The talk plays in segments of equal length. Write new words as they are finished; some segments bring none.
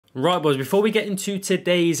Right, boys, before we get into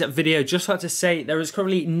today's video, just like to say there is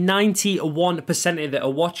currently 91% of you that are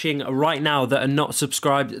watching right now that are not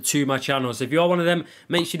subscribed to my channel. So if you are one of them,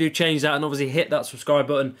 make sure you do change that and obviously hit that subscribe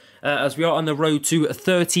button as we are on the road to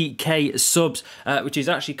 30k subs, which is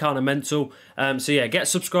actually kind of mental. So yeah, get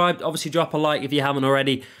subscribed, obviously drop a like if you haven't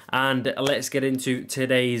already, and let's get into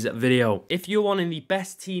today's video. If you're wanting the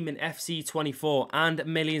best team in FC24 and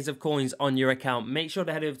millions of coins on your account, make sure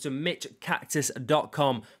to head over to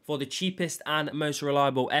mitchcactus.com for the cheapest and most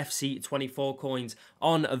reliable FC24 coins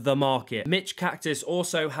on the market. Mitch Cactus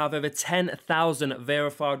also have over 10,000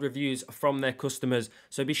 verified reviews from their customers,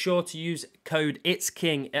 so be sure to use code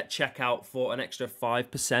IT'sKing at checkout for an extra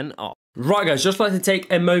 5% off. Right guys, just like to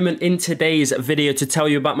take a moment in today's video to tell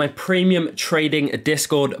you about my premium trading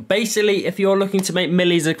Discord. Basically, if you're looking to make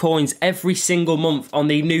millions of coins every single month on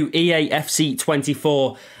the new Eafc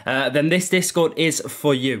 24, then this Discord is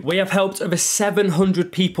for you. We have helped over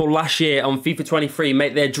 700 people last year on FIFA 23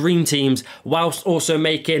 make their dream teams, whilst also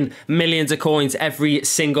making millions of coins every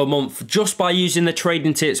single month just by using the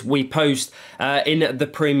trading tips we post in the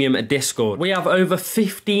premium Discord. We have over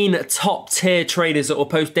 15 top tier traders that will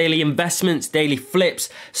post daily investments, daily flips,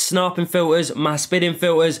 sniping filters, mass bidding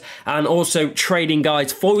filters, and also trading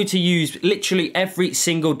guides for you to use literally every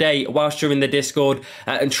single day whilst you're in the Discord.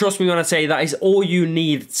 And trust me when I say that is all you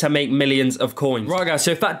need to make millions of coins. Right guys,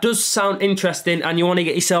 so if that does sound interesting and you want to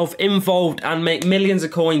get yourself involved and make millions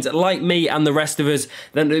of coins like me and the rest of us,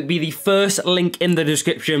 then it would be the first link in the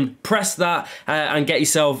description. Press that and get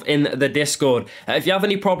yourself in the Discord. If you have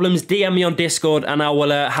any problems, DM me on Discord and I will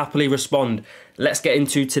happily respond. Let's get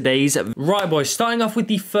into today's. Right boys, starting off with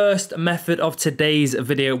the first method of today's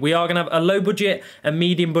video, we are going to have a low budget, a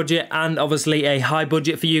medium budget, and obviously a high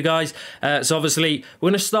budget for you guys. So obviously we're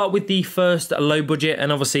going to start with the first low budget,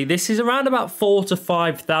 and obviously this is around about 4,000 to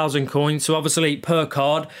 5,000 coins, so obviously per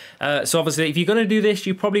card. So obviously if you're going to do this,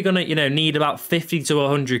 you're probably going to need about 50 to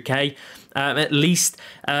 100k at least.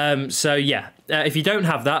 So yeah, if you don't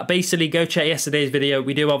have that, basically go check yesterday's video.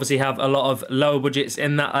 We do obviously have a lot of lower budgets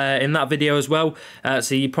in that video as well.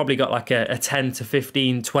 So you probably got like a 10 to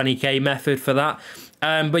 15, 20k method for that.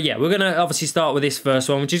 But yeah, we're going to obviously start with this first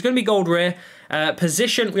one, which is going to be gold rare.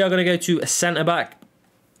 Position, we are going to go to a centre back.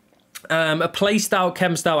 A play style,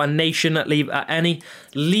 chem style, and nation leave at any.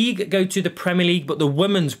 League, go to the Premier League, but the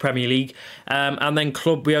Women's Premier League. And then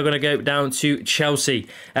club, we are going to go down to Chelsea.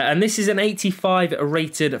 And this is an 85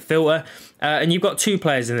 rated filter. And you've got two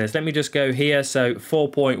players in this. Let me just go here. So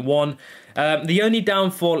 4.1. The only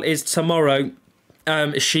downfall is tomorrow.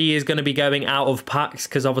 She is going to be going out of packs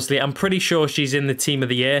because obviously I'm pretty sure she's in the team of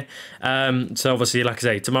the year. So obviously, like I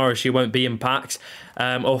say, tomorrow she won't be in packs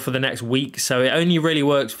or for the next week. So it only really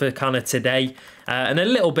works for kind of today and a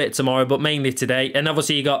little bit tomorrow, but mainly today. And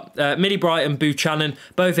obviously you got Millie Bright and Buchanan,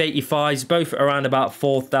 both 85s, both around about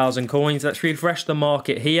 4,000 coins. Let's refresh the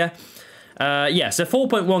market here. Yeah, so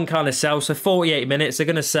 4.1 kind of sell. So 48 minutes. They're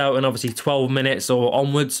going to sell in obviously 12 minutes or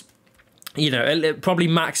onwards. You know, probably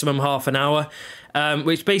maximum half an hour.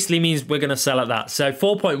 Which basically means we're going to sell at that. So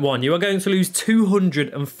 4.1, you are going to lose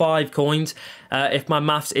 205 coins if my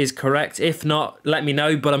maths is correct. If not, let me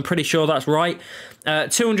know, but I'm pretty sure that's right.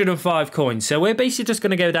 205 coins. So we're basically just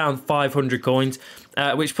going to go down 500 coins,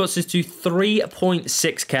 which puts us to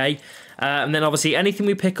 3.6k. And then obviously anything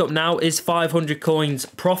we pick up now is 500 coins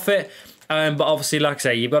profit. But obviously, like I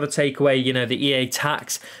say, you've got to take away, you know, the EA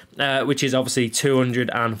tax, which is obviously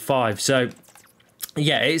 205. So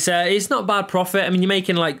yeah, it's not bad profit. I mean, you're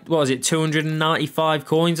making like, what is it, 295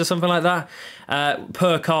 coins or something like that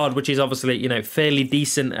per card, which is obviously, you know, fairly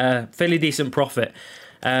decent profit.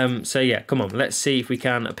 So yeah, come on, let's see if we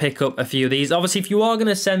can pick up a few of these. Obviously, if you are going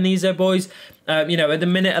to send these there, boys, you know, at the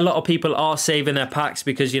minute, a lot of people are saving their packs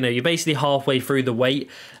because, you know, you're basically halfway through the wait.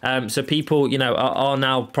 So people, you know, are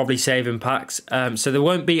now probably saving packs. So there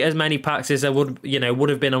won't be as many packs as there would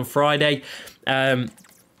have been on Friday.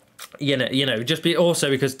 You know, just be also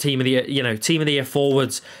because team of the year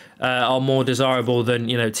forwards are more desirable than,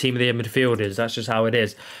 you know, team of the year midfielders. That's just how it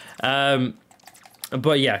is.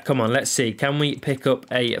 But yeah, come on, let's see. Can we pick up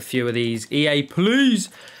a few of these? EA, please.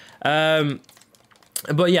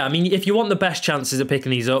 But yeah, I mean, if you want the best chances of picking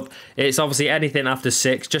these up, it's obviously anything after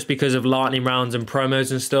 6, just because of lightning rounds and promos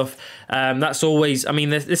and stuff. That's always, I mean,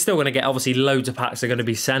 they're still going to get obviously loads of packs are going to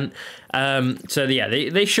be sent. So yeah,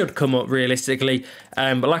 they should come up realistically.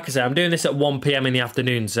 But like I said, I'm doing this at 1 PM in the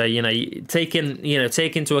afternoon. So, you know, take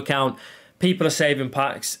into account people are saving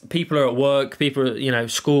packs, people are at work, people are, you know,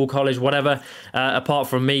 school, college, whatever, apart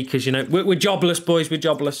from me, because, you know, we're jobless, boys, we're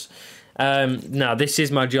jobless. No, this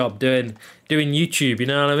is my job, doing YouTube, you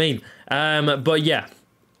know what I mean? But yeah,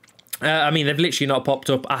 I mean, they've literally not popped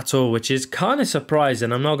up at all, which is kind of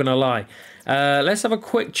surprising, I'm not going to lie. Let's have a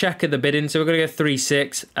quick check at the bidding. So we're going to go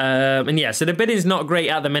 3.6. And yeah, so the bidding's not great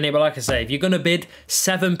at the minute, but like I say, if you're going to bid,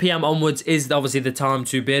 7 PM onwards is obviously the time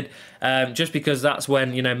to bid, just because that's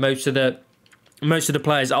when, you know, most of the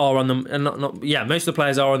players are on the, most of the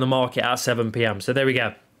players are on the market at 7 PM. So there we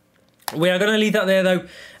go. We are going to leave that there, though,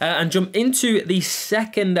 and jump into the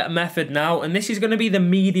second method now. And this is going to be the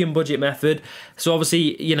medium budget method. So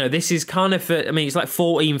obviously, you know, this is kind of for, I mean, it's like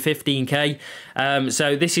 14, 15K.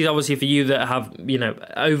 So this is obviously for you that have, you know,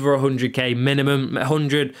 over 100K minimum,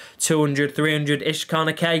 100, 200, 300-ish kind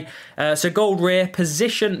of K. So gold rare,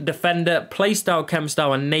 position, defender, playstyle, chem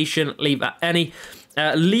style, and nation, leave at any.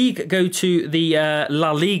 League, go to the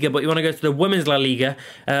La Liga, but you want to go to the Women's La Liga,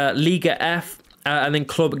 Liga F. And then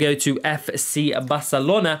club, go to FC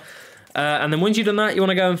Barcelona. And then once you've done that, you want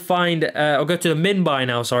to go and find, or go to the min buy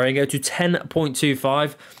now, sorry, and go to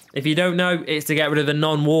 10.25. If you don't know, it's to get rid of the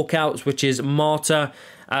non-walkouts, which is Marta,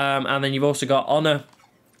 and then you've also got Honor.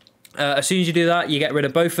 As soon as you do that, you get rid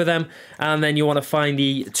of both of them, and then you want to find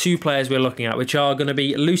the 2 players we're looking at, which are going to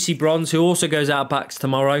be Lucy Bronze, who also goes out of packs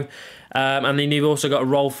tomorrow, and then you've also got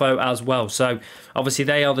Rolfo as well. So obviously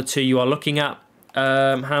they are the 2 you are looking at.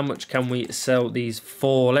 How much can we sell these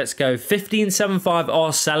for? Let's go 15.75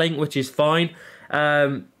 are selling, which is fine.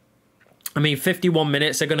 I mean, 51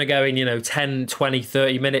 minutes, they're going to go in, you know, 10, 20,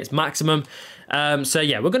 30 minutes maximum. So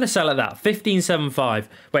yeah, we're going to sell at that. 15.75.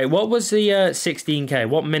 Wait, what was the 16K?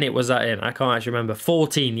 What minute was that in? I can't actually remember.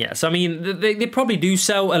 14, yes. I mean, they probably do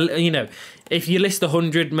sell, you know, if you list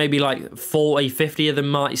 100, maybe like 40, 50 of them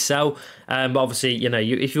might sell. But obviously, you know,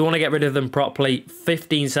 if you want to get rid of them properly,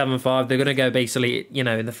 15.75, they're going to go basically, you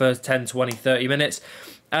know, in the first 10, 20, 30 minutes.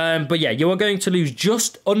 But yeah, you are going to lose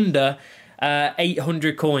just under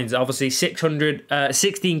 800 coins. Obviously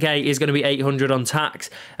 16K is going to be 800 on tax,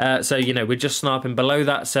 so you know, we're just sniping below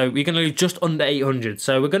that, so we're going to lose just under 800.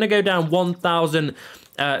 So we're going to go down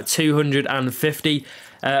 1,250,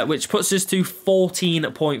 which puts us to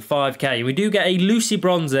 14.5k. We do get a Lucy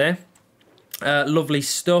Bronze there. Lovely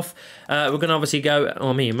stuff. We're going to obviously go, oh,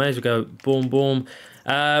 I mean, may as well go boom boom.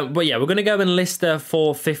 But yeah, we're going to go and list her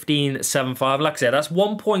for 15.75. Like I said, that's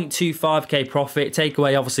 1.25k profit. Take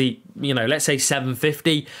away, obviously, you know, let's say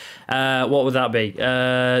 750. What would that be?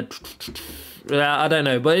 I don't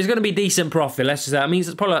know, but it's going to be decent profit. Let's just say that means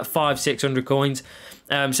it's probably like 500-600 coins.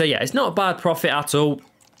 So yeah, it's not a bad profit at all.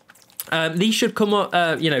 These should come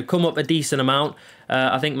up, you know, come up a decent amount.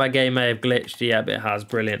 I think my game may have glitched. Yeah, but it has.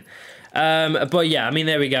 Brilliant. But yeah, I mean,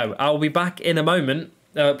 there we go. I'll be back in a moment.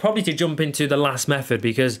 Probably to jump into the last method,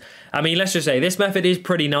 because I mean, let's just say this method is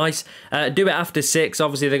pretty nice. Do it after 6,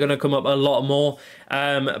 obviously they're going to come up a lot more,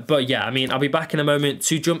 but yeah, I mean, I'll be back in a moment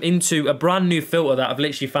to jump into a brand new filter that I've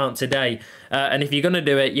literally found today, and if you're going to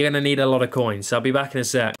do it, you're going to need a lot of coins, so I'll be back in a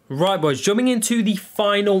sec. Right boys, jumping into the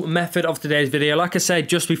final method of today's video. Like I said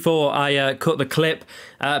just before I cut the clip,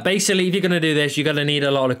 basically if you're going to do this, you're going to need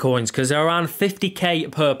a lot of coins, because they're around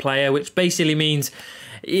 50k per player, which basically means,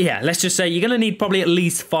 yeah, let's just say you're going to need probably at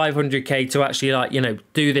least 500k to actually, like, you know,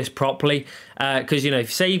 do this properly. Because, you know,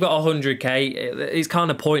 if say you've got 100k, it's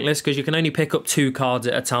kind of pointless because you can only pick up 2 cards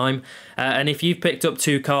at a time. And if you've picked up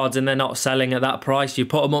 2 cards and they're not selling at that price you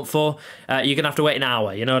put them up for, you're going to have to wait an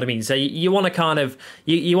hour, you know what I mean? So you want to kind of,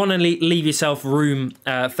 you want to leave yourself room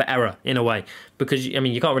for error in a way. Because, I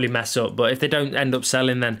mean, you can't really mess up. But if they don't end up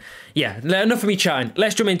selling, then, yeah, enough of me chatting.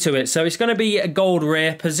 Let's jump into it. So it's going to be a gold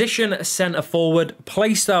rare, position, centre forward,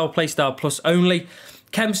 playstyle plus only.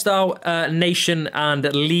 Chem style, nation, and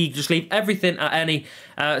league. Just leave everything at any.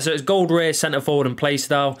 So it's gold rare, centre forward, and play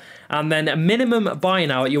style. And then a minimum buy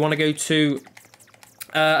now, you want to go to,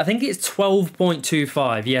 I think it's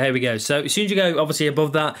 12.25. Yeah, here we go. So as soon as you go, obviously,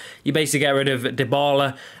 above that, you basically get rid of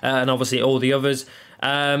Dybala and obviously all the others.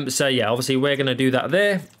 So yeah, obviously we're going to do that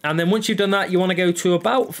there. And then once you've done that, you want to go to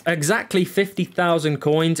about exactly 50,000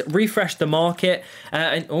 coins, refresh the market,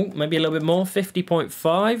 and oh, maybe a little bit more,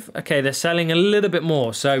 50.5. Okay, they're selling a little bit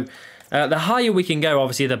more. So the higher we can go,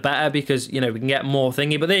 obviously, the better, because, you know, we can get more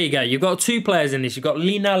thingy. But there you go. You've got 2 players in this. You've got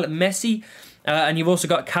Lionel Messi, and you've also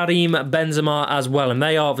got Karim Benzema as well. And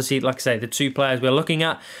they are obviously, like I say, the 2 players we're looking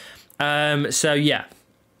at. So yeah,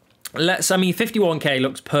 I mean, 51k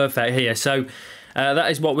looks perfect here. So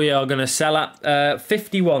that is what we are going to sell at,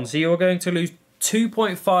 51. So you're going to lose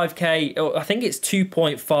 2.5k, or I think it's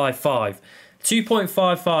 2.55.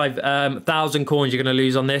 2.55 thousand coins you're going to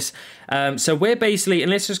lose on this. So we're basically,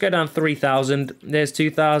 and let's just go down 3,000. There's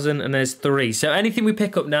 2,000 and there's 3. So anything we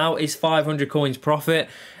pick up now is 500 coins profit.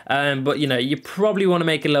 But, you know, you probably want to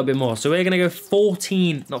make a little bit more. So we're going to go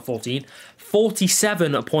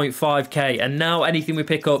 47.5k. And now anything we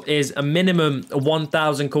pick up is a minimum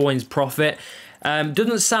 1,000 coins profit.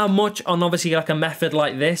 Doesn't sound much on obviously like a method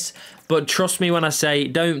like this, but trust me when I say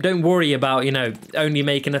don't worry about, you know, only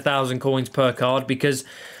making 1,000 coins per card, because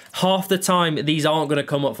half the time these aren't going to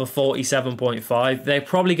come up for 47.5. They're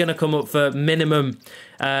probably going to come up for minimum,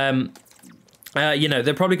 you know,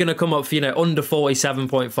 they're probably going to come up for, you know, under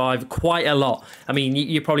 47.5 quite a lot. I mean,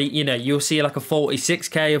 you probably, you know, you'll see like a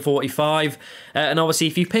 46k or 45. And obviously,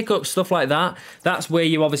 if you pick up stuff like that, that's where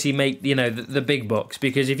you obviously make, you know, the big bucks.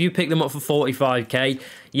 Because if you pick them up for 45k,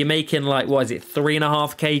 you're making like, what is it,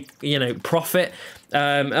 3.5k, you know, profit.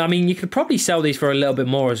 I mean, you could probably sell these for a little bit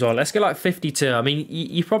more as well. Let's go like 52. I mean,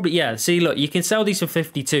 you probably, yeah, see, look, you can sell these for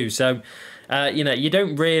 52. So, you know, you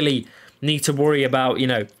don't really need to worry about, you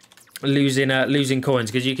know, losing coins,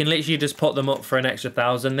 because you can literally just put them up for an extra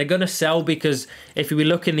 1,000. They're going to sell, because if we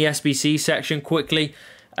look in the SBC section quickly,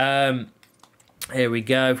 here we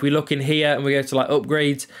go. If we look in here and we go to like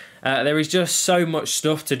upgrades, there is just so much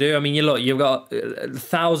stuff to do. I mean, you've got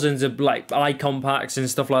thousands of like icon packs and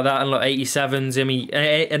stuff like that, and like 87s. I mean,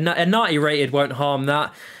 a 90 rated won't harm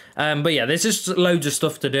that. But yeah, there's just loads of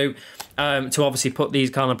stuff to do to obviously put these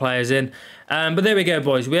kind of players in. But there we go,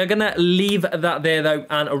 boys. We are going to leave that there, though,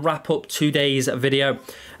 and wrap up today's video.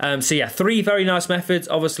 So yeah, 3 very nice methods.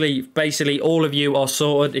 Obviously, basically, all of you are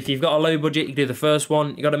sorted. If you've got a low budget, you do the first one.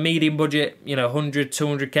 You've got a medium budget, you know, 100,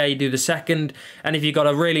 200k, you do the second. And if you've got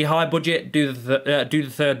a really high budget, do the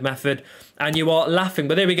third method. And you are laughing.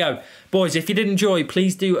 But there we go. Boys, if you did enjoy,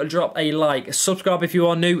 please do drop a like. Subscribe if you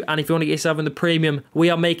are new. And if you want to get yourself in the premium, we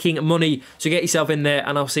are making money. So get yourself in there,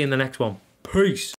 and I'll see you in the next one. Peace.